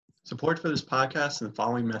Support for this podcast and the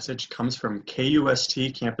following message comes from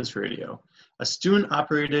KUST Campus Radio, a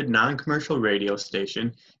student-operated non-commercial radio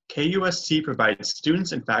station. KUST provides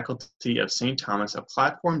students and faculty of St. Thomas a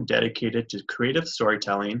platform dedicated to creative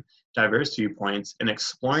storytelling, diverse viewpoints, and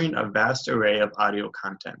exploring a vast array of audio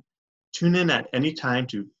content. Tune in at any time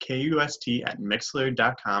to KUST at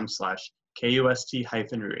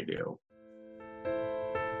mixler.com/KUST-radio.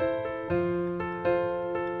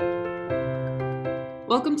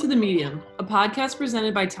 Welcome to The Medium, a podcast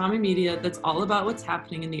presented by Tommy Media that's all about what's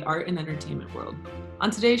happening in the art and entertainment world.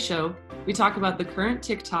 On today's show, we talk about the current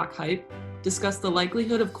TikTok hype, discuss the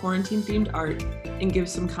likelihood of quarantine-themed art, and give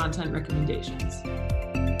some content recommendations.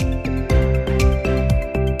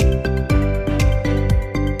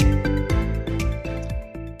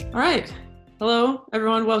 All right. Hello,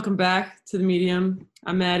 everyone. Welcome back to The Medium.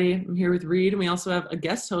 I'm Maddie. I'm here with Reed, and we also have a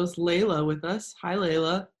guest host, Leila, with us. Hi,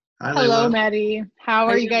 Leila. Hi, Hello, Leila. Maddie. How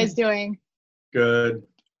are you guys doing? Good.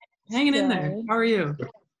 Hanging in there. How are you?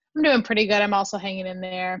 I'm doing pretty good. I'm also hanging in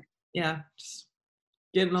there. Yeah, just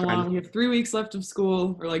getting along. We have 3 weeks left of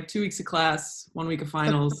school, or like 2 weeks of class, 1 week of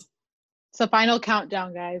finals. It's a final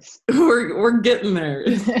countdown, guys. We're getting there.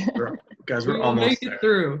 We're We'll almost make there. it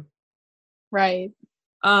through. Right.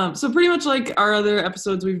 So pretty much like our other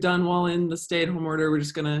episodes we've done while in the stay-at-home order, we're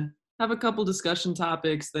just gonna have a couple discussion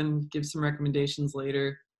topics, then give some recommendations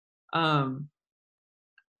later.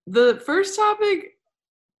 The first topic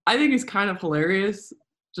I think is kind of hilarious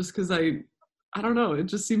just because I don't know, it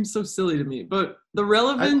just seems so silly to me. But the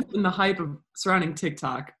relevance and the hype of surrounding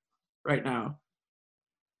TikTok right now.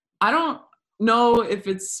 I don't know if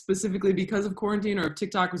it's specifically because of quarantine or if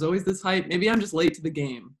TikTok was always this hype. Maybe I'm just late to the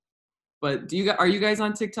game. But are you guys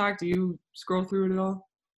on TikTok? Do you scroll through it at all?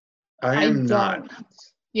 I am not.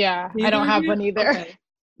 Yeah, Neither I don't have of you? one either. Okay.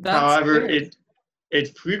 That's However, weird.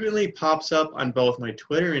 it frequently pops up on both my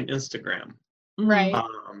Twitter and Instagram. Right.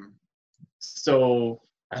 So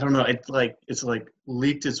I don't know. It's like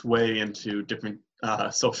leaked its way into different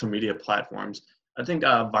social media platforms. I think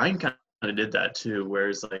Vine kind of did that too.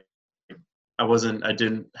 Whereas like I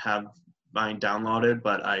didn't have Vine downloaded,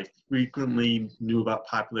 but I frequently knew about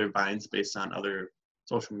popular Vines based on other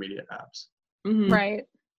social media apps. Mhm. Right.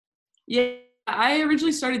 Yeah, I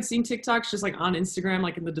originally started seeing TikToks just like on Instagram,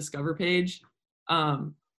 like in the Discover page.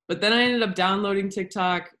 But then I ended up downloading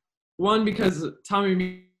TikTok, one because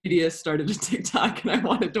Tommy Media started a TikTok and I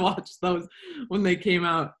wanted to watch those when they came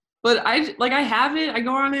out. But I have it, I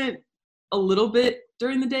go on it a little bit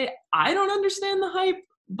during the day. I don't understand the hype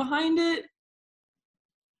behind it.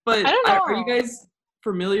 But I don't know. Are you guys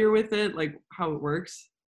familiar with it, like how it works?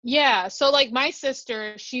 Yeah, so like my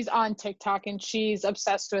sister, she's on TikTok and she's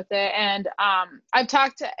obsessed with it. And I've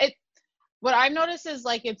talked to it. What I've noticed is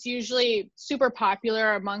like it's usually super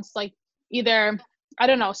popular amongst like either, I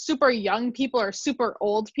don't know, super young people or super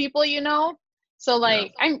old people, you know? So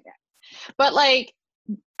like but like,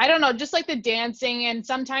 I don't know, just like the dancing, and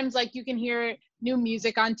sometimes like you can hear new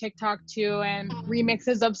music on TikTok too and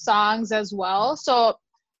remixes of songs as well. So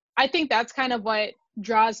I think that's kind of what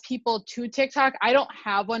draws people to TikTok. I don't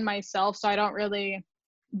have one myself, so I don't really,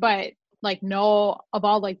 but like know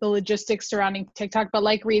about like the logistics surrounding TikTok. But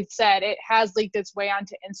like Reed said, it has leaked its way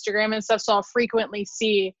onto Instagram and stuff. So I'll frequently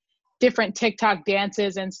see different TikTok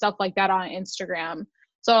dances and stuff like that on Instagram.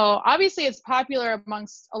 So obviously it's popular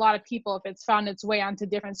amongst a lot of people if it's found its way onto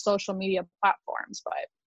different social media platforms. But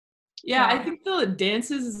Yeah, I think the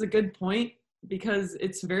dances is a good point because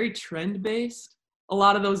it's very trend based. A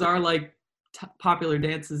lot of those are like popular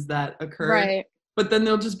dances that occur. Right. But then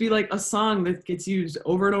there'll just be like a song that gets used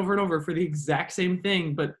over and over and over for the exact same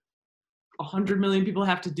thing, but 100 million people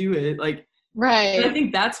have to do it. Like, Right. And I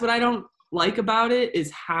think that's what I don't like about it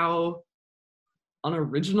is how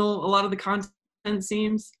unoriginal a lot of the content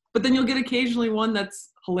seems. But then you'll get occasionally one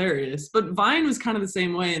that's hilarious. But Vine was kind of the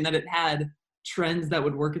same way in that it had trends that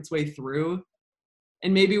would work its way through.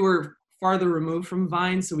 And maybe we're farther removed from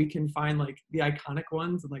Vine so we can find like the iconic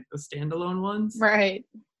ones and like the standalone ones. Right.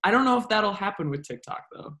 I don't know if that'll happen with TikTok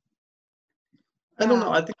though. I don't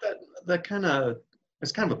know. I think that kind of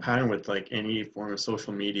it's kind of a pattern with like any form of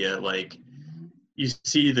social media. Like you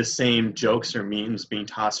see the same jokes or memes being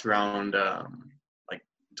tossed around like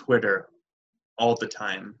Twitter all the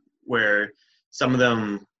time, where some of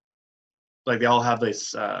them like they all have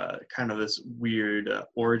this kind of this weird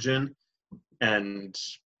origin and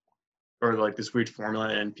or like this weird formula,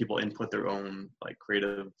 and people input their own like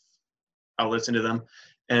creative outlets into them.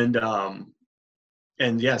 And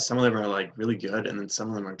yeah, some of them are like really good, and then some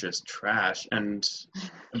of them are just trash. And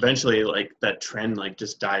eventually, like that trend like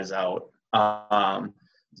just dies out.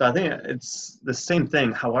 So I think it's the same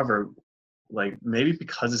thing. However, like maybe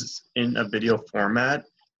because it's in a video format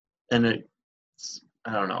and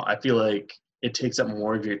I don't know, I feel like it takes up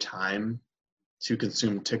more of your time to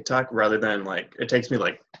consume TikTok rather than like, it takes me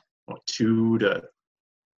like 2 to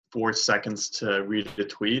 4 seconds to read a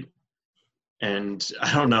tweet. And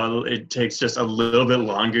I don't know, it takes just a little bit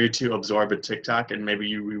longer to absorb a TikTok and maybe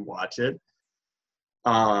you rewatch it.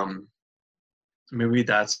 Maybe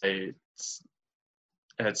that's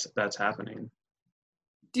happening.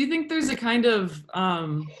 Do you think there's a kind of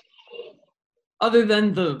other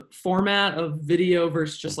than the format of video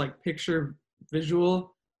versus just like picture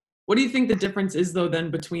visual, what do you think the difference is though then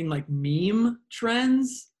between like meme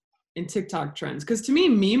trends and TikTok trends? Because to me,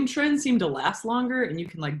 meme trends seem to last longer and you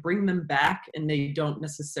can like bring them back and they don't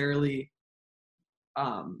necessarily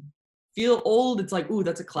feel old. It's like, ooh,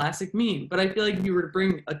 that's a classic meme. But I feel like if you were to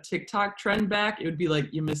bring a TikTok trend back, it would be like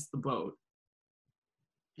you missed the boat.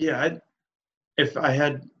 Yeah, if I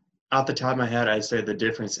had off the top of my head, I'd say the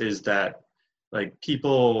difference is that like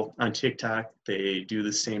people on TikTok, they do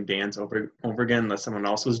the same dance over again that someone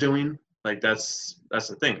else was doing. Like that's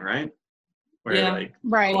the thing, right? Where Yeah, like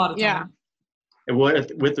a lot of Yeah. time.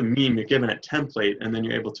 with a meme, you're given a template and then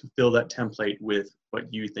you're able to fill that template with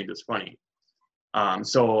what you think is funny.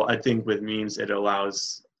 So I think with memes, it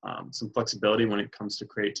allows some flexibility when it comes to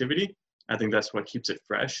creativity. I think that's what keeps it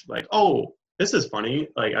fresh. Like, oh, this is funny.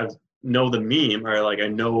 Like I know the meme or like I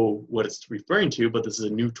know what it's referring to, but this is a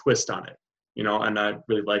new twist on it, you know, and I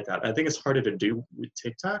really like that. I think it's harder to do with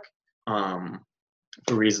TikTok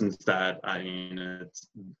for reasons that, I mean, it's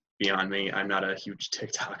beyond me. I'm not a huge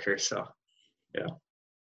TikToker, so yeah.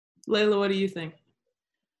 Leila, what do you think?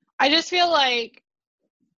 I just feel like,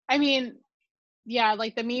 I mean, yeah,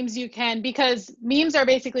 like the memes you can, because memes are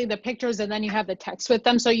basically the pictures and then you have the text with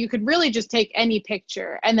them. So you could really just take any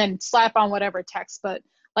picture and then slap on whatever text. But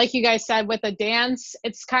like you guys said, with a dance,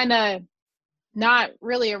 it's kind of not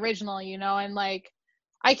really original, you know? And like,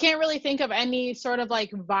 I can't really think of any sort of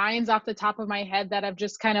like vines off the top of my head that I've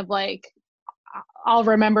just kind of like, I'll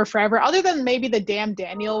remember forever, other than maybe the Damn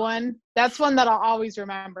Daniel one. That's one that I'll always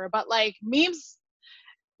remember. But like memes,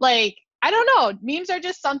 like, I don't know, memes are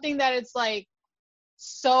just something that it's like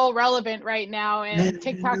so relevant right now, and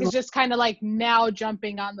TikTok is just kind of like now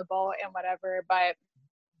jumping on the boat and whatever. But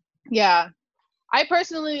yeah, I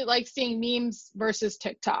personally like seeing memes versus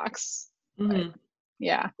TikToks. Mm-hmm.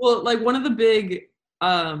 Yeah. Well, like one of the big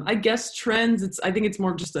I guess trends, I think it's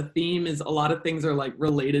more just a theme, is a lot of things are like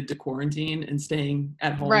related to quarantine and staying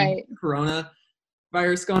at home, Right. Corona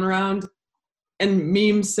virus going around, and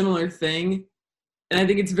memes, similar thing. And I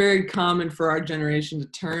think it's very common for our generation to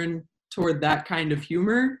turn toward that kind of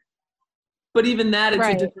humor. But even that, it's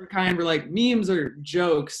Right. a different kind where like memes are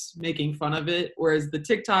jokes making fun of it, whereas the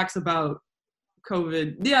TikToks about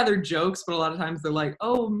COVID, yeah, they're jokes, but a lot of times they're like,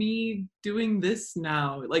 oh, me doing this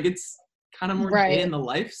now. Like it's kind of more day in the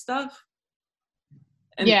life stuff.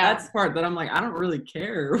 And Yeah. that's the part that I'm like, I don't really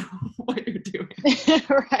care what you're doing.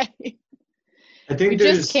 Right. I think we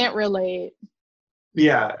just can't relate.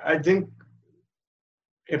 Yeah, I think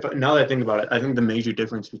now that I think about it, I think the major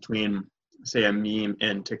difference between, say, a meme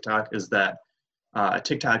and TikTok is that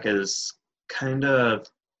TikTok is kind of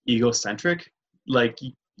egocentric. Like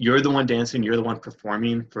you're the one dancing, you're the one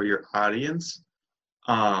performing for your audience.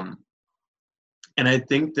 And I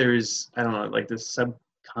think there's, I don't know, like this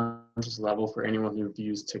subconscious level for anyone who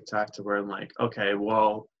views TikTok to where I'm like, okay,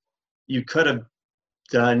 well, you could have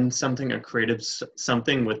done something, a creative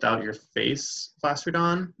something without your face plastered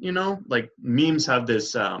on, you know? Like memes have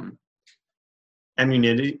this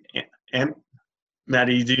anonymity.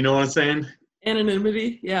 Maddie, do you know what I'm saying?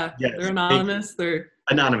 Anonymity, yeah. Yes. They're anonymous. They're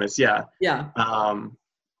anonymous, yeah. Yeah.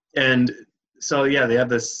 And so yeah, they have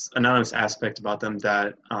this anonymous aspect about them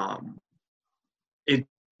that it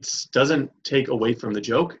doesn't take away from the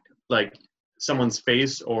joke. Like someone's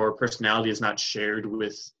face or personality is not shared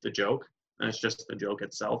with the joke, and it's just the joke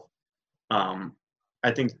itself.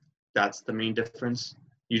 I think that's the main difference.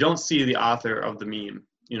 You don't see the author of the meme,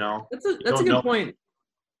 you know? That's a good point.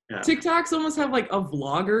 Yeah. TikToks almost have like a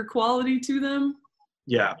vlogger quality to them.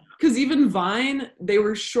 Yeah. Because even Vine, they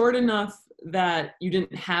were short enough that you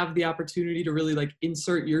didn't have the opportunity to really like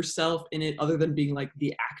insert yourself in it other than being like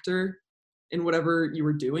the actor in whatever you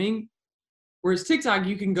were doing. Whereas TikTok,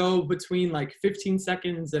 you can go between like 15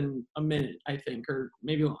 seconds and a minute, I think, or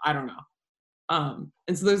maybe, I don't know.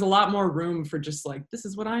 And so there's a lot more room for just like, this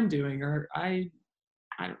is what I'm doing, or I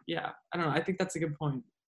don't know. I think that's a good point.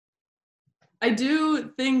 I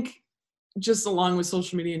do think, just along with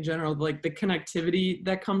social media in general, like the connectivity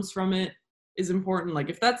that comes from it is important. Like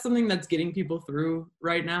if that's something that's getting people through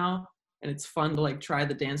right now and it's fun to like try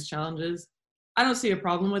the dance challenges, I don't see a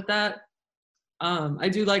problem with that. I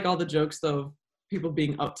do like all the jokes though, of people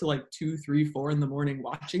being up to like 2, 3, 4 in the morning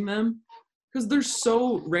watching them, because they're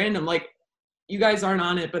so random. Like, you guys aren't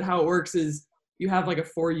on it, but how it works is you have like a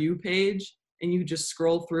For You page and you just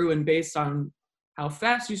scroll through, and based on how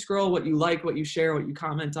fast you scroll, what you like, what you share, what you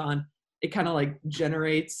comment on, it kind of like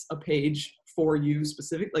generates a page for you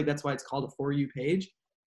specific. Like, that's why it's called a For You page.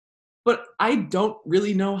 But I don't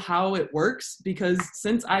really know how it works, because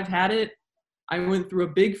since I've had it, I went through a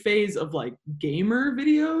big phase of like gamer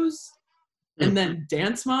videos and then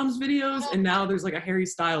dance moms videos, and now there's like a Harry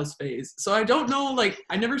Styles phase. So I don't know, like,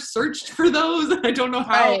 I never searched for those. I don't know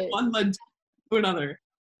how one led to another.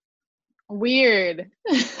 Weird.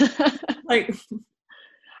 Like,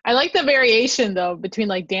 I like the variation though between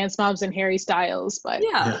like dance moms and Harry Styles, but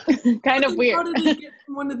yeah. kind of weird. How did it get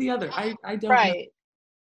from one to the other? I don't right.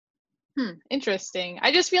 know. Interesting.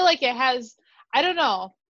 I just feel like it has, I don't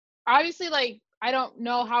know. Obviously, like, I don't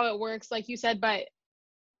know how it works, like you said, but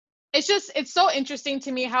it's so interesting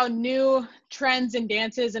to me how new trends and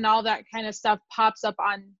dances and all that kind of stuff pops up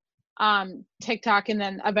on TikTok, and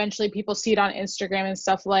then eventually people see it on Instagram and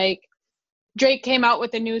stuff. Like, Drake came out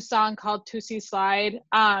with a new song called Tootsie Slide.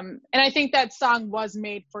 And I think that song was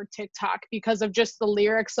made for TikTok because of just the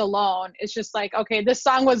lyrics alone. It's just like, okay, this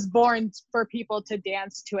song was born for people to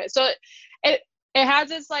dance to it. So it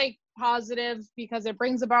has its like positives because it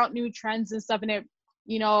brings about new trends and stuff, and it,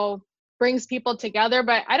 brings people together.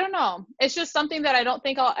 But I don't know. It's just something that I don't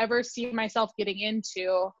think I'll ever see myself getting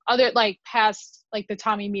into other, like, past like the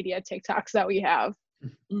Tommy Media TikToks that we have.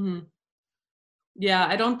 Mm-hmm. Yeah,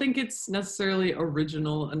 I don't think it's necessarily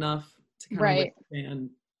original enough to kind of withstand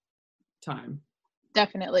time.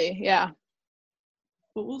 Definitely, yeah.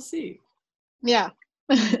 But we'll see. Yeah.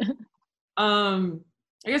 I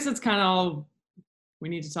guess that's kind of all we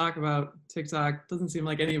need to talk about TikTok. Doesn't seem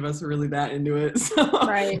like any of us are really that into it. So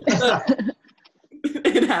right.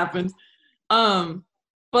 It happened.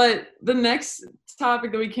 But the next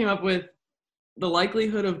topic that we came up with, the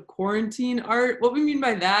likelihood of quarantine art. What we mean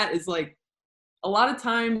by that is, like, a lot of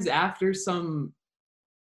times after some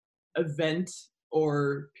event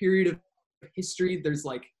or period of history, there's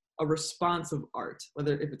like a response of art.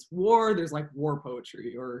 Whether if it's war, there's like war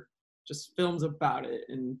poetry or just films about it.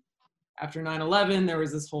 And after 9/11, there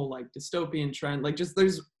was this whole like dystopian trend. Like, just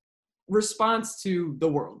there's response to the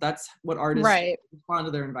world. That's what artists respond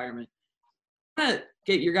to their environment. I want to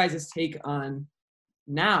get your guys' take on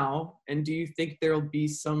now, and do you think there'll be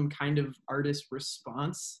some kind of artist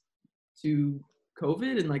response to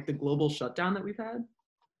COVID and like the global shutdown that we've had?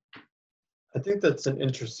 I think that's an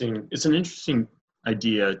interesting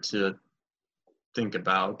idea to think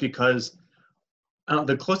about, because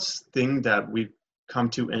the closest thing that we've come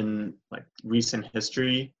to in like recent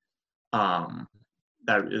history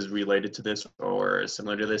that is related to this or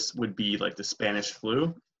similar to this would be like the Spanish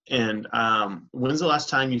flu. And when's the last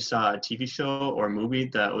time you saw a TV show or a movie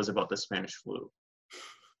that was about the Spanish flu?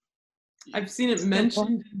 I've seen it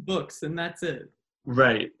mentioned in books, and that's it.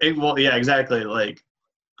 Right. Well, yeah, exactly. Like,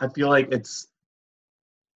 I feel like it's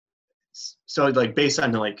so like based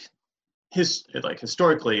on like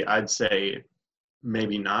historically, I'd say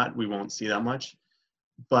maybe not. We won't see that much.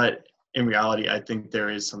 But in reality, I think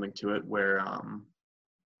there is something to it where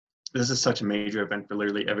this is such a major event for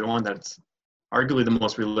literally everyone that it's arguably the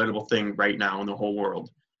most relatable thing right now in the whole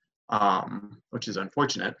world, which is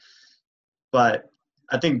unfortunate. But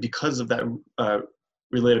I think because of that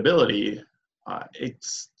relatability,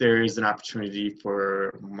 there is an opportunity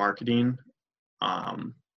for marketing,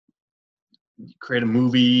 create a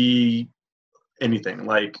movie, anything.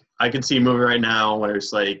 Like, I could see a movie right now where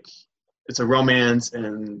it's like it's a romance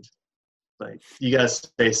and like you guys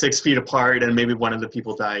stay 6 feet apart and maybe one of the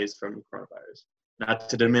people dies from coronavirus. Not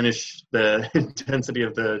to diminish the intensity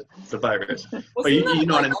of the virus. But you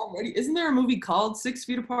know what I mean? Already, isn't there a movie called 6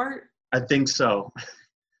 Feet Apart? I think so.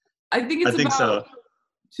 I think it's about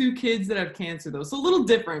two kids that have cancer, though. So a little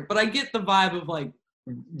different, but I get the vibe of like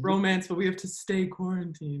romance, but we have to stay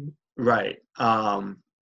quarantined. Right.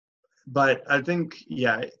 But I think,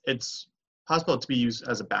 yeah, it's possible to be used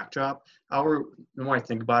as a backdrop. However, the more I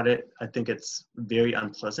think about it, I think it's very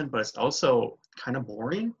unpleasant, but it's also kind of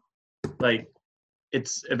boring. Like,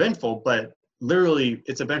 it's eventful, but literally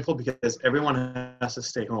it's eventful because everyone has to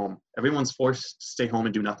stay home. Everyone's forced to stay home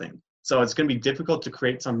and do nothing. So it's going to be difficult to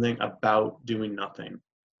create something about doing nothing.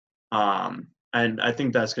 And I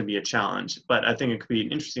think that's going to be a challenge. But I think it could be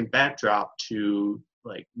an interesting backdrop to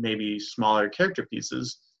like maybe smaller character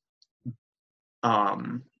pieces.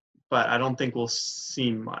 But I don't think we'll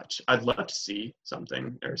see much. I'd love to see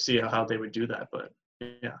something or see how they would do that. But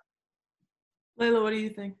yeah. Leila, what do you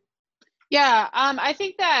think? Yeah, I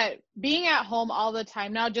think that being at home all the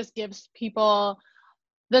time now just gives people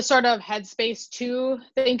the sort of headspace to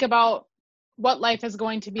think about what life is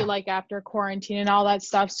going to be like after quarantine and all that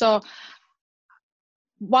stuff. So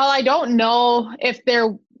while I don't know if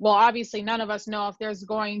well, obviously none of us know if there's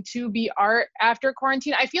going to be art after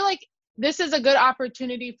quarantine, I feel like this is a good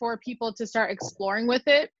opportunity for people to start exploring with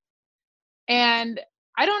it. And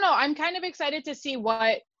I don't know, I'm kind of excited to see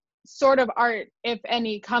what sort of art, if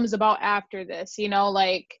any, comes about after this,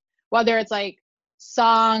 like whether it's like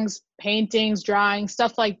songs, paintings, drawings,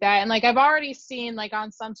 stuff like that. And like I've already seen like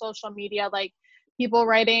on some social media, like people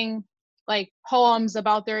writing like poems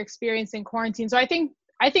about their experience in quarantine. So I think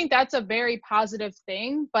that's a very positive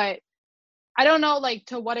thing, but I don't know like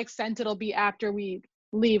to what extent it'll be after we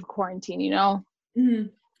leave quarantine.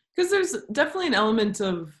 Because there's definitely an element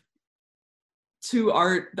of to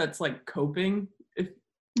art that's like coping. If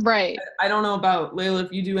Right. I don't know about Leila,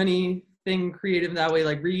 if you do anything creative that way,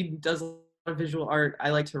 like Reed does a lot of visual art. I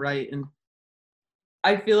like to write, and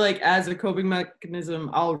I feel like as a coping mechanism,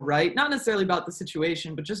 I'll write, not necessarily about the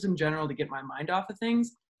situation, but just in general to get my mind off of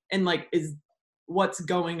things. And like, is what's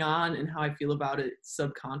going on and how I feel about it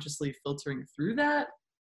subconsciously filtering through that?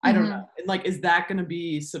 I don't know. And like, is that going to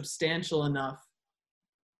be substantial enough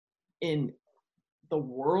in the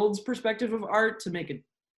world's perspective of art to make it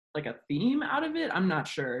like a theme out of it? I'm not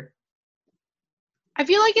sure. I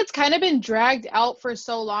feel like it's kind of been dragged out for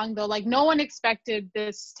so long though. Like no one expected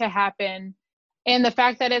this to happen. And the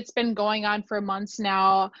fact that it's been going on for months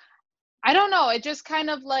now, I don't know. It just kind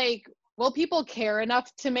of like, will people care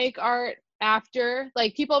enough to make art after?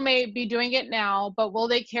 Like people may be doing it now, but will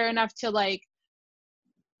they care enough to like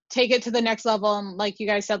take it to the next level and like you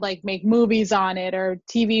guys said, like make movies on it or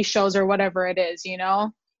TV shows or whatever it is?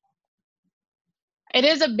 It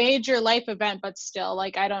is a major life event, but still,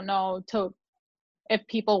 like I don't know if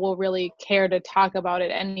people will really care to talk about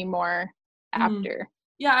it anymore after.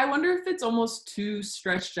 Yeah, I wonder if it's almost too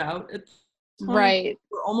stretched out at this point. Right.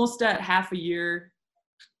 We're almost at half a year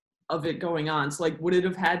of it going on. So like, would it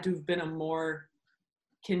have had to have been a more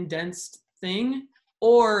condensed thing?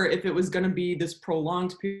 Or if it was going to be this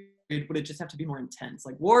prolonged period, would it just have to be more intense?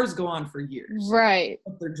 Like wars go on for years. Right.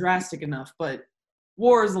 They're drastic enough, but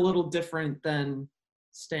war is a little different than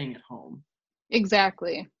staying at home.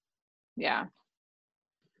 Exactly. Yeah.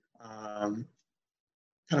 Kind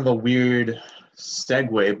of a weird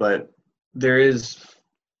segue, but there is,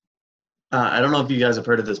 I don't know if you guys have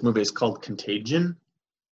heard of this movie. It's called Contagion.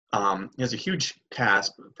 It has a huge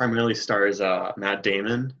cast, primarily stars Matt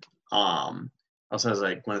Damon. Also has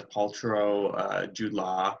like Gwyneth Paltrow, Jude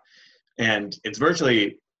Law, and it's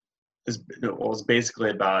basically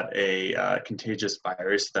about a contagious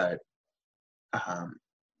virus that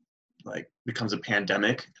like becomes a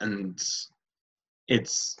pandemic, and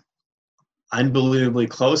it's unbelievably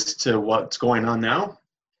close to what's going on now.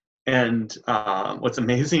 And what's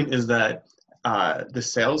amazing is that the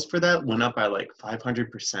sales for that went up by like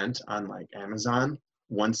 500% on like Amazon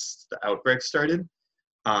once the outbreak started.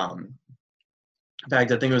 In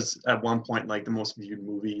fact, I think it was at one point like the most viewed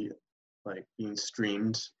movie like being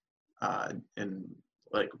streamed in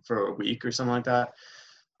like for a week or something like that.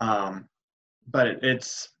 But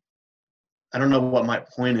it's I don't know what my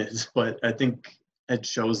point is, but I think it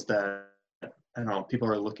shows that I don't know, people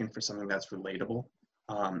are looking for something that's relatable.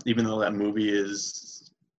 Even though that movie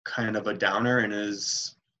is kind of a downer and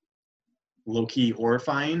is low-key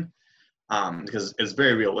horrifying, because it's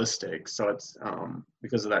very realistic. So it's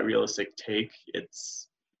because of that realistic take, it's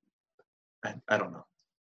I don't know.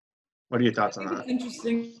 What are your thoughts on that? It's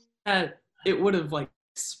interesting that it would have like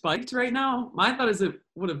spiked right now. My thought is it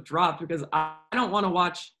would have dropped because I don't want to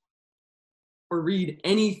watch or read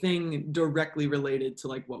anything directly related to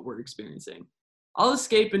like what we're experiencing. I'll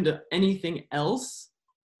escape into anything else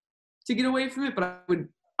to get away from it, but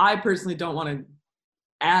I personally don't want to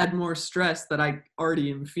add more stress that I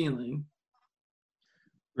already am feeling.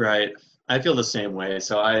 Right. I feel the same way.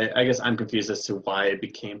 So I guess I'm confused as to why it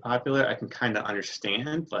became popular. I can kind of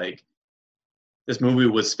understand, like, this movie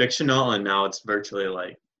was fictional and now it's virtually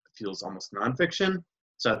like feels almost nonfiction.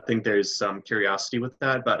 So I think there's some curiosity with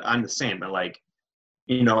that, but I'm the same. Like,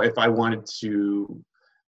 if I wanted to,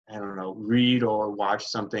 I don't know, read or watch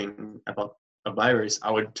something about a virus,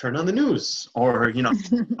 I would turn on the news or,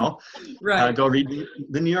 Right. go read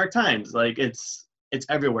the New York Times. Like it's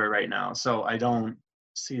everywhere right now. So I don't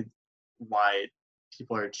see why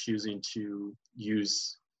people are choosing to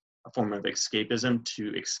use a form of escapism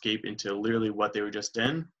to escape into literally what they were just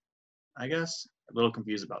in. I guess a little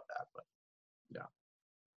confused about that, but yeah.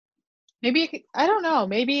 Maybe, I don't know,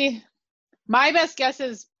 maybe My best guess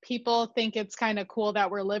is people think it's kind of cool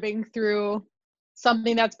that we're living through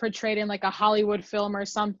something that's portrayed in like a Hollywood film or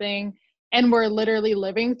something, and we're literally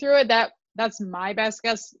living through it. That's my best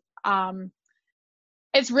guess.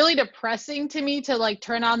 It's really depressing to me to like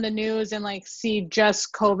turn on the news and like see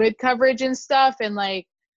just COVID coverage and stuff, and like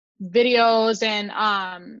videos and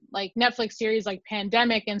like Netflix series like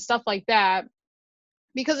Pandemic and stuff like that,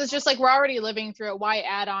 because it's just like we're already living through it. Why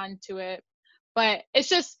add on to it? But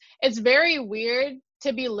it's very weird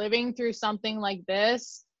to be living through something like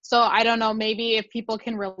this. So I don't know, maybe if people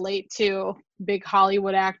can relate to big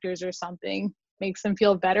Hollywood actors or something, makes them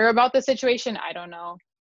feel better about the situation. I don't know.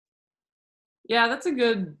 Yeah, that's a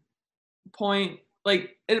good point.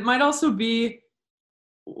 Like, it might also be,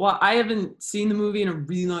 well, I haven't seen the movie in a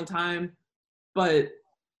really long time, but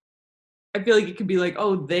I feel like it could be like,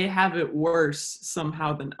 oh, they have it worse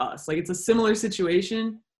somehow than us. Like, it's a similar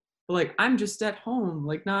situation, but like, I'm just at home,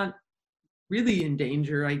 like, not really in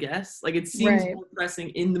danger, I guess. Like, it seems Right. more pressing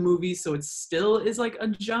in the movie, so it still is like a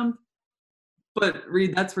jump. But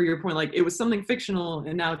Reed, that's where your point, like, it was something fictional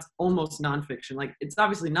and now it's almost nonfiction. Like, it's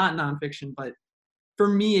obviously not nonfiction, but for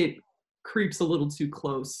me, it creeps a little too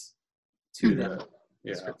close to the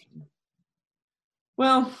description.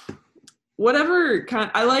 Well, whatever kind,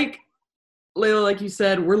 I like, Leila, like you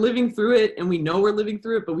said, we're living through it and we know we're living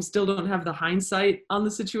through it, but we still don't have the hindsight on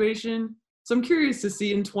the situation. So I'm curious to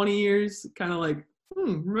see in 20 years, kind of like,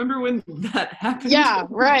 remember when that happened? Yeah,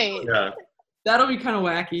 right. Yeah. That'll be kind of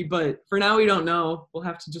wacky, but for now we don't know. We'll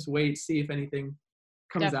have to just wait, see if anything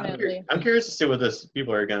comes out of it. Definitely. I'm curious to see what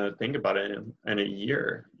people are going to think about it in a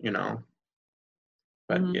year, you know.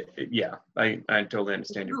 But yeah, I totally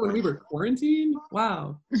understand your When point. we were quarantined?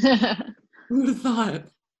 Wow. Who would have thought?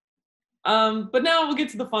 But now we'll get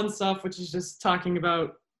to the fun stuff, which is just talking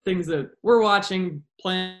about things that we're watching,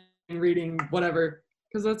 playing, reading, whatever,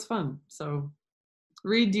 because that's fun. So,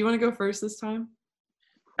 Reed, do you want to go first this time?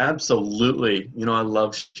 Absolutely. You know, I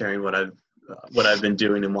love sharing what I've been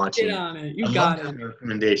doing and watching. Get on it. You I got love it.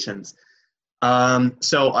 recommendations.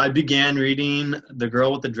 So I began reading The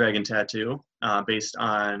Girl with the Dragon Tattoo, based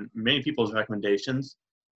on many people's recommendations.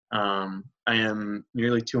 I am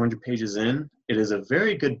nearly 200 pages in. It is a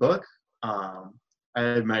very good book. I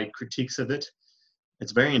had my critiques of it.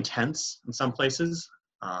 It's very intense in some places,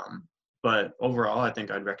 but overall, I think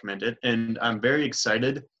I'd recommend it. And I'm very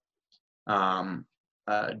excited.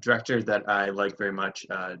 Director that I like very much,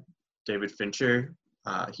 David Fincher.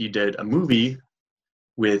 He did a movie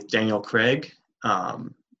with Daniel Craig,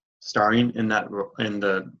 starring in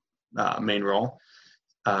the main role,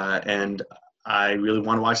 and I really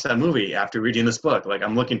want to watch that movie after reading this book. Like,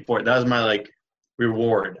 I'm looking for it. That was my like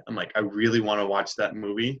reward. I'm like, I really want to watch that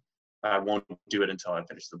movie. I won't do it until I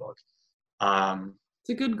finish the book. It's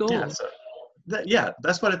a good goal. Yeah, so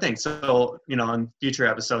that's what I think. So, you know, in future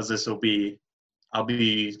episodes, I'll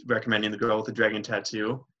be recommending The Girl with the Dragon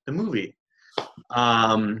Tattoo, the movie.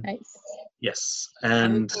 Nice. Yes, I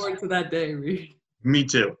and look forward to that day, Reed. me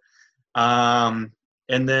too. And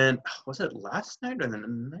then, was it last night or the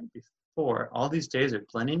night before? All these days are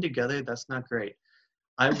blending together. That's not great.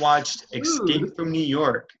 I watched Escape from New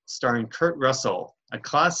York, starring Kurt Russell, a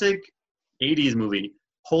classic 80s movie.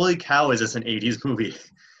 Holy cow, is this an 80s movie?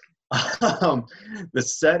 The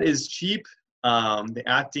set is cheap. The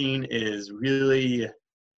acting is really,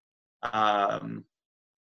 I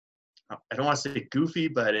don't want to say goofy,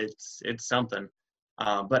 but it's something.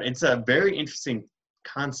 But it's a very interesting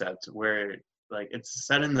concept where, like, it's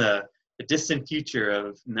set in the distant future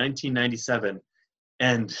of 1997,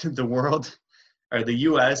 and the world, or the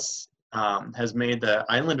U.S., has made the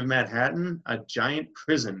island of Manhattan a giant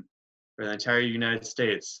prison for the entire United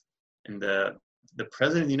States, and the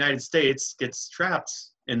president of the United States gets trapped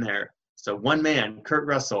in there. So one man, Kurt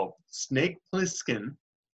Russell, Snake Plissken,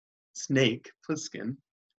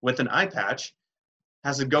 with an eye patch,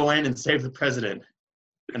 has to go in and save the president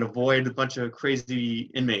and avoid a bunch of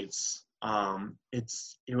crazy inmates.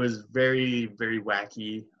 It was very, very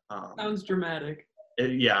wacky. Sounds dramatic.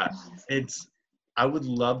 I would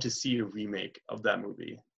love to see a remake of that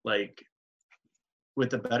movie, like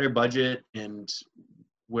with a better budget and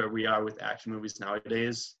where we are with action movies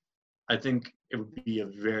nowadays. I think it would be a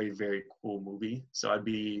very, very cool movie. So I'd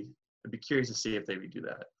be curious to see if they redo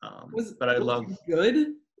that. Was it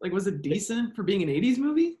good? Like, was it decent for being an 80s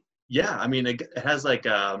movie? Yeah, I mean, it has like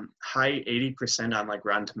high 80% on like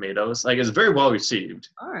Rotten Tomatoes. Like, it's very well received.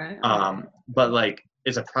 All right. But like,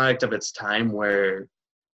 it's a product of its time where,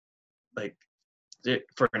 like,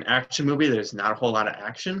 for an action movie, there's not a whole lot of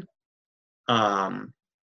action.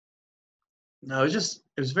 No, it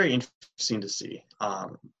was very interesting to see.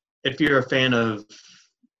 If you're a fan of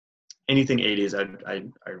anything 80s,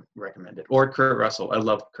 I recommend it. Or Kurt Russell. I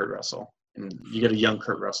love Kurt Russell. And you get a young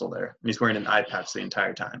Kurt Russell there. And he's wearing an eye patch the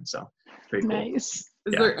entire time. So pretty cool. Nice.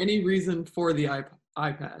 Is there any reason for the eye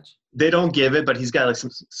patch? They don't give it, but he's got like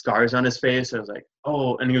some scars on his face. I was like,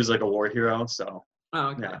 oh, and he was like a war hero. So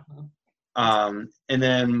okay. Yeah. And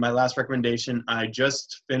then my last recommendation, I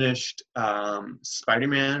just finished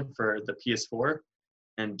Spider-Man for the PS4.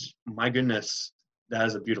 And my goodness, that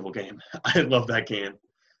is a beautiful game. I love that game.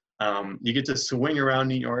 You get to swing around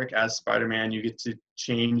New York as Spider-Man. You get to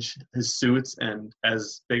change his suits. And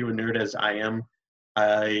as big of a nerd as I am,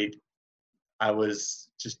 I was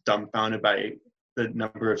just dumbfounded by the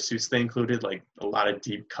number of suits they included, like a lot of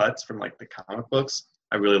deep cuts from like the comic books.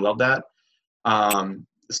 I really love that. The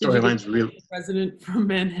storyline's really. President from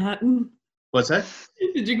Manhattan. What's that?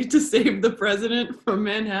 Did you get to save the president from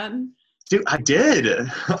Manhattan? Dude, I did. Look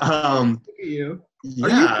at you. Yeah. Are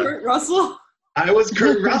you Kurt Russell? I was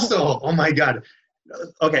Kurt Russell. Oh my God.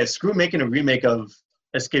 Okay, screw making a remake of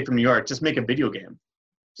Escape from New York. Just make a video game.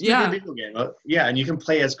 Yeah. A video game. Yeah, and you can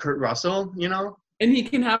play as Kurt Russell, you know? And he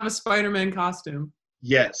can have a Spider-Man costume.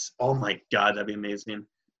 Yes. Oh my God, that'd be amazing.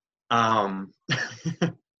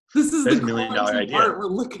 This is the $1 million idea part we're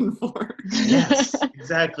looking for. Yes,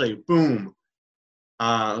 exactly. Boom.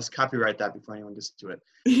 Let's copyright that before anyone gets to it.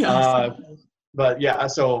 Yeah. But yeah,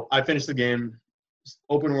 so I finished the game.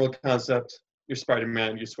 Open world concept. You're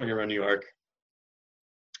Spider-Man. You swing around New York.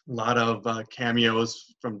 A lot of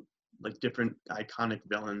cameos from like different iconic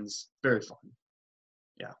villains. Very fun.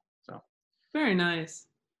 Yeah. So. Very nice.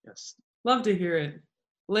 Yes. Love to hear it.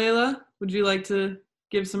 Leila, would you like to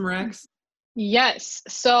give some recs? Yes.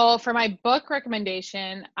 So for my book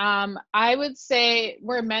recommendation, I would say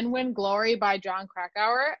Where Men Win Glory by John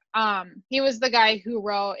Krakauer. He was the guy who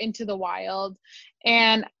wrote Into the Wild.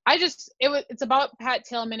 And it's about Pat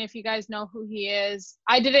Tillman, if you guys know who he is.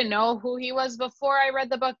 I didn't know who he was before I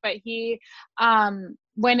read the book, but he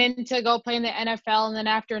went in to go play in the NFL. And then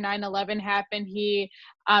after 9/11 happened, he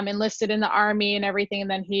enlisted in the Army and everything.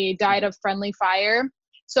 And then he died of friendly fire.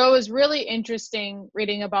 So it was really interesting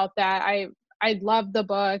reading about that. I loved the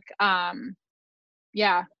book.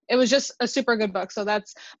 Yeah, it was just a super good book. So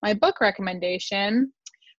that's my book recommendation.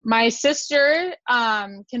 My sister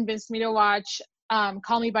convinced me to watch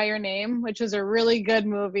Call Me By Your Name, which was a really good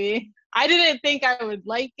movie. I didn't think I would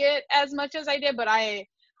like it as much as I did, but I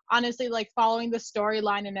honestly, like, following the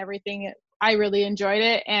storyline and everything, I really enjoyed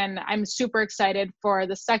it. And I'm super excited for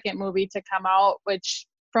the second movie to come out, which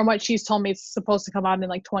from what she's told me, it's supposed to come out in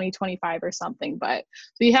like 2025 or something. But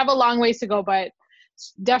so you have a long ways to go, but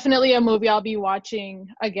definitely a movie I'll be watching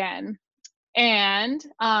again. And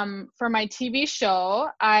for my TV show,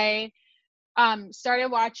 I started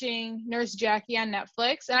watching Nurse Jackie on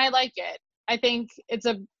Netflix, and I like it. I think it's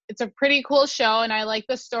a pretty cool show, and I like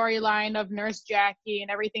the storyline of Nurse Jackie and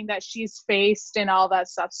everything that she's faced and all that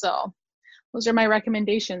stuff. So those are my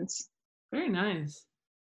recommendations. Very nice.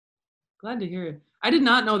 Glad to hear it. I did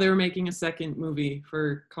not know they were making a second movie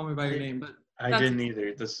for Call Me By Your Name, but I didn't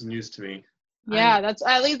either. This is news to me. Yeah, that's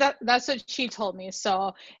at least that's what she told me.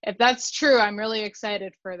 So if that's true, I'm really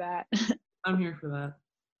excited for that. I'm here for that.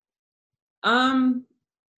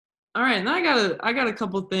 All right, and I got a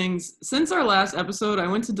couple things. Since our last episode, I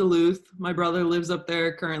went to Duluth. My brother lives up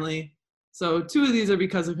there currently. So 2 of these are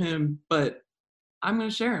because of him, but I'm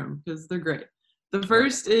going to share them because they're great. The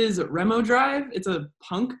first is Remo Drive. It's a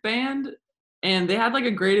punk band, and they had like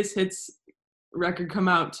a greatest hits record come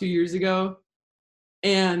out 2 years ago.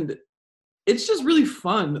 And it's just really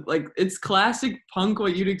fun. Like, it's classic punk,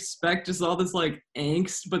 what you'd expect, just all this like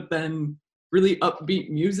angst, but then really upbeat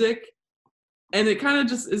music. And it kind of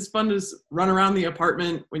just is fun to just run around the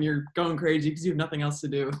apartment when you're going crazy because you have nothing else to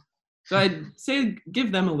do. So I'd say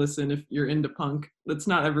give them a listen if you're into punk. That's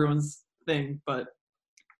not everyone's thing, but.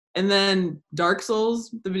 And then Dark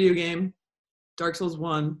Souls, the video game, Dark Souls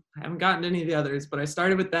 1. I haven't gotten to any of the others, but I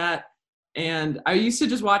started with that. And I used to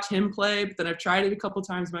just watch him play, but then I've tried it a couple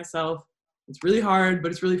times myself. It's really hard,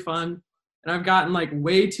 but it's really fun. And I've gotten like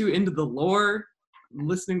way too into the lore,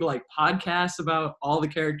 listening to like podcasts about all the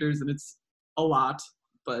characters, and it's a lot.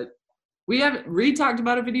 But we haven't really talked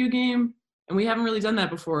about a video game, and we haven't really done that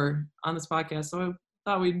before on this podcast, so I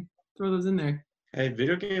thought we'd throw those in there. Hey,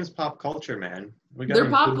 video games pop culture, man. They're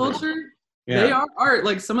pop culture. Yeah. They are art.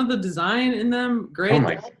 Like, some of the design in them, great. Oh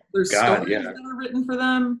my There's God, stories that are written for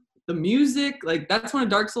them. The music, like, that's one of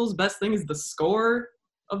Dark Souls' best thing is the score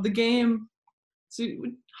of the game. So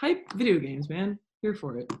hype video games, man. Here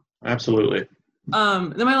for it. Absolutely.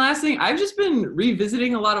 Then my last thing, I've just been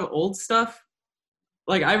revisiting a lot of old stuff.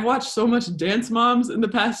 Like, I've watched so much Dance Moms in the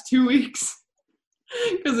past 2 weeks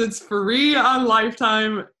because it's free on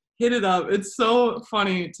Lifetime. hit it up. It's so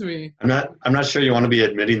funny to me. I'm not sure you want to be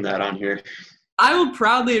admitting that on here. I will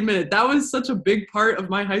proudly admit it. That was such a big part of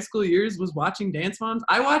my high school years was watching Dance Moms.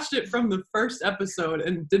 I watched it from the first episode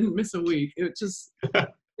and didn't miss a week. It was just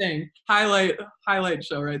dang highlight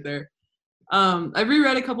show right there. I've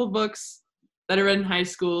reread a couple books that I read in high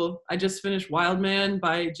school. I just finished Wild Man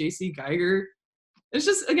by J.C. Geiger. It's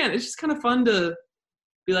just kind of fun to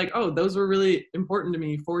be like, oh, those were really important to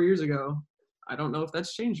me 4 years ago. I don't know if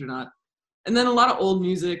that's changed or not. And then a lot of old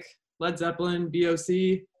music, Led Zeppelin,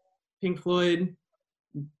 B.O.C., Pink Floyd,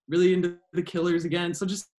 really into the Killers again. So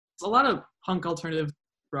just a lot of punk alternative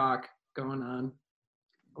rock going on.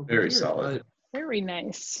 Very solid. Very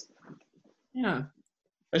nice. Yeah.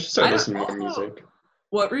 I should start listening to more music.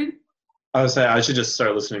 What, Reed? I would say I should just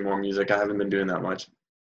start listening to more music. I haven't been doing that much.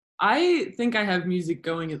 I think I have music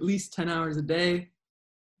going at least 10 hours a day.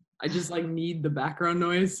 I just like need the background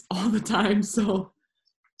noise all the time. So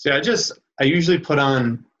see, I usually put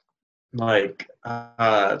on like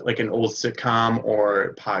an old sitcom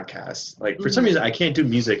or podcast. Like for some reason I can't do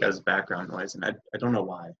music as background noise, and I don't know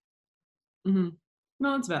why. Mm-hmm.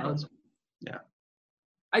 No, it's valid. Yeah.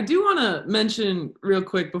 I do want to mention real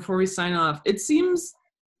quick before we sign off. It seems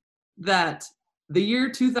that the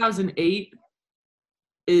year 2008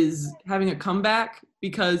 is having a comeback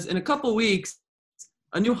because in a couple weeks,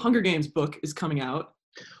 a new Hunger Games book is coming out.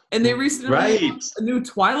 And they recently released a new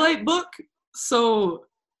Twilight book. So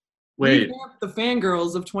the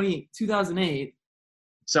fangirls of 2008.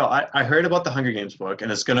 So I heard about the Hunger Games book,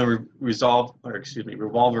 and it's going to revolve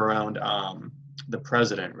around the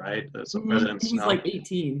president, right? So President Snow. He's like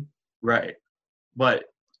 18. Right. But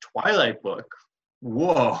Twilight book,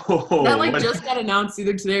 whoa. That just got announced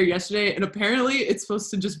either today or yesterday, and apparently it's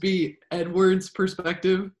supposed to just be Edward's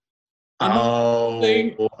perspective.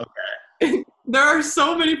 Okay. There are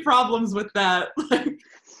so many problems with that.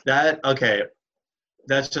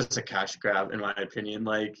 That's just a cash grab in my opinion.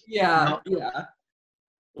 Yeah.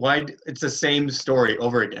 Why it's the same story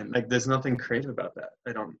over again? Like there's nothing creative about that.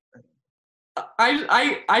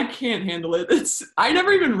 I can't handle it. I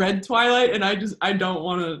never even read Twilight, and I don't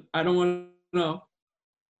want to know.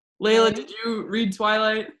 Leila, did you read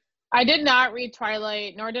Twilight? I did not read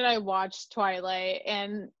Twilight, nor did I watch Twilight,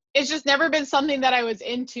 and it's just never been something that I was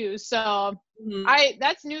into. So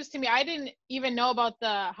that's news to me. I didn't even know about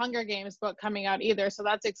the Hunger Games book coming out either. So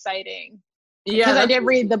that's exciting. Yeah, because I did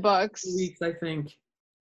read the books. Weeks, I think.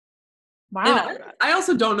 Wow. And I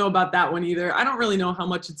also don't know about that one either. I don't really know how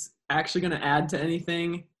much it's actually going to add to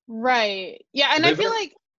anything. Right. Yeah, and I feel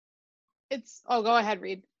like it's. Oh, go ahead,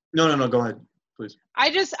 Reed. No, go ahead, please. I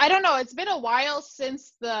don't know. It's been a while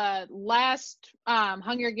since the last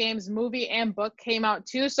Hunger Games movie and book came out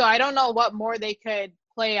too, so I don't know what more they could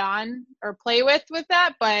play on or play with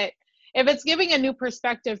that. But if it's giving a new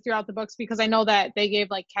perspective throughout the books, because I know that they gave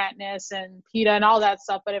like Katniss and Peeta and all that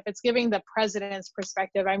stuff, but if it's giving the president's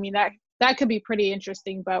perspective, I mean that could be pretty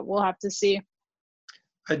interesting. But we'll have to see.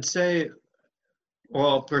 I'd say,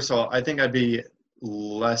 well, first of all, I think I'd be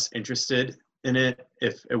less interested in it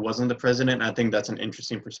if it wasn't the president. I think that's an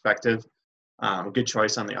interesting perspective. Good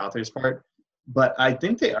choice on the author's part. But I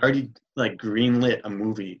think they already greenlit a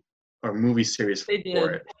movie or movie series for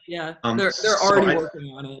it. Yeah, they're already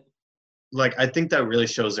working on it. I think that really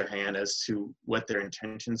shows their hand as to what their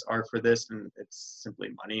intentions are for this, and it's simply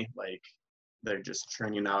money. They're just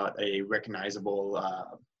churning out a recognizable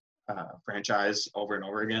franchise over and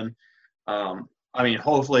over again. I mean,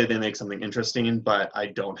 hopefully they make something interesting, but I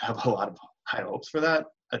don't have a lot of high hopes for that.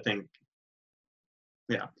 I think,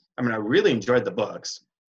 yeah. I mean, I really enjoyed the books.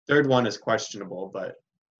 Third one is questionable, but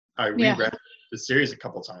I reread the series a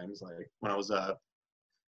couple times, when I was a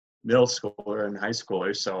middle schooler and high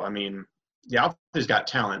schooler. So, I mean, the author's got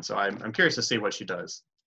talent, so I'm curious to see what she does.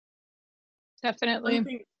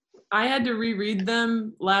 Definitely. I had to reread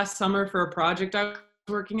them last summer for a project I was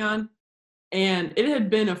working on. And it had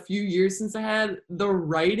been a few years since I had. The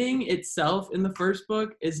writing itself in the first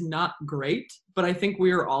book is not great, but I think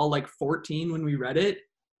we were all 14 when we read it.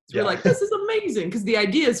 So we're like, this is amazing, because the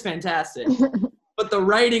idea is fantastic. But the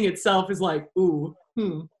writing itself is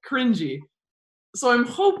cringy. So I'm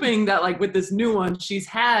hoping that with this new one, she's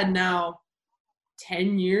had now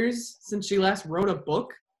 10 years since she last wrote a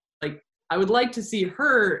book. I would like to see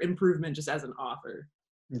her improvement just as an author.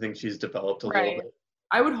 You think she's developed a little bit?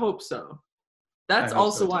 I would hope so. That's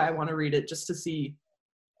also why I want to read it, just to see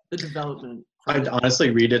the development. I'd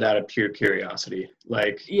honestly read it out of pure curiosity.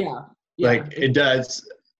 Yeah. It does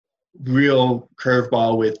real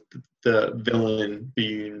curveball with the villain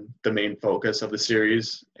being the main focus of the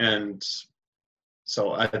series. And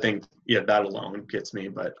So I think, yeah, that alone gets me.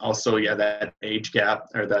 But also, yeah, that age gap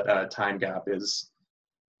or that time gap it's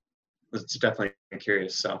definitely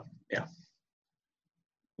curious. So, yeah.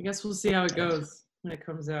 I guess we'll see how it goes when it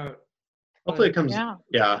comes out. Hopefully it comes,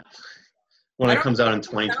 yeah, when it comes out in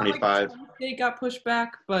 2025. Like date got pushed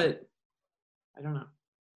back, but I don't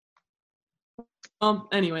know.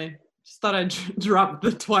 Anyway, just thought I'd drop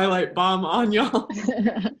the Twilight bomb on y'all.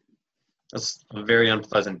 That's a very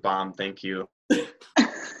unpleasant bomb. Thank you.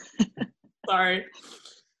 Sorry.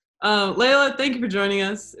 Leila, thank you for joining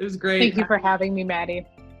us. It was great. Thank you for having me, Maddie.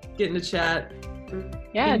 Getting to chat.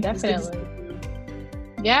 Yeah, definitely.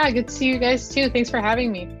 Yeah, good to see you guys too. Thanks for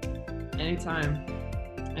having me. Anytime.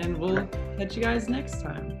 And we'll catch you guys next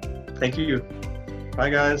time. Thank you. Bye,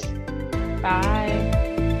 guys. Bye.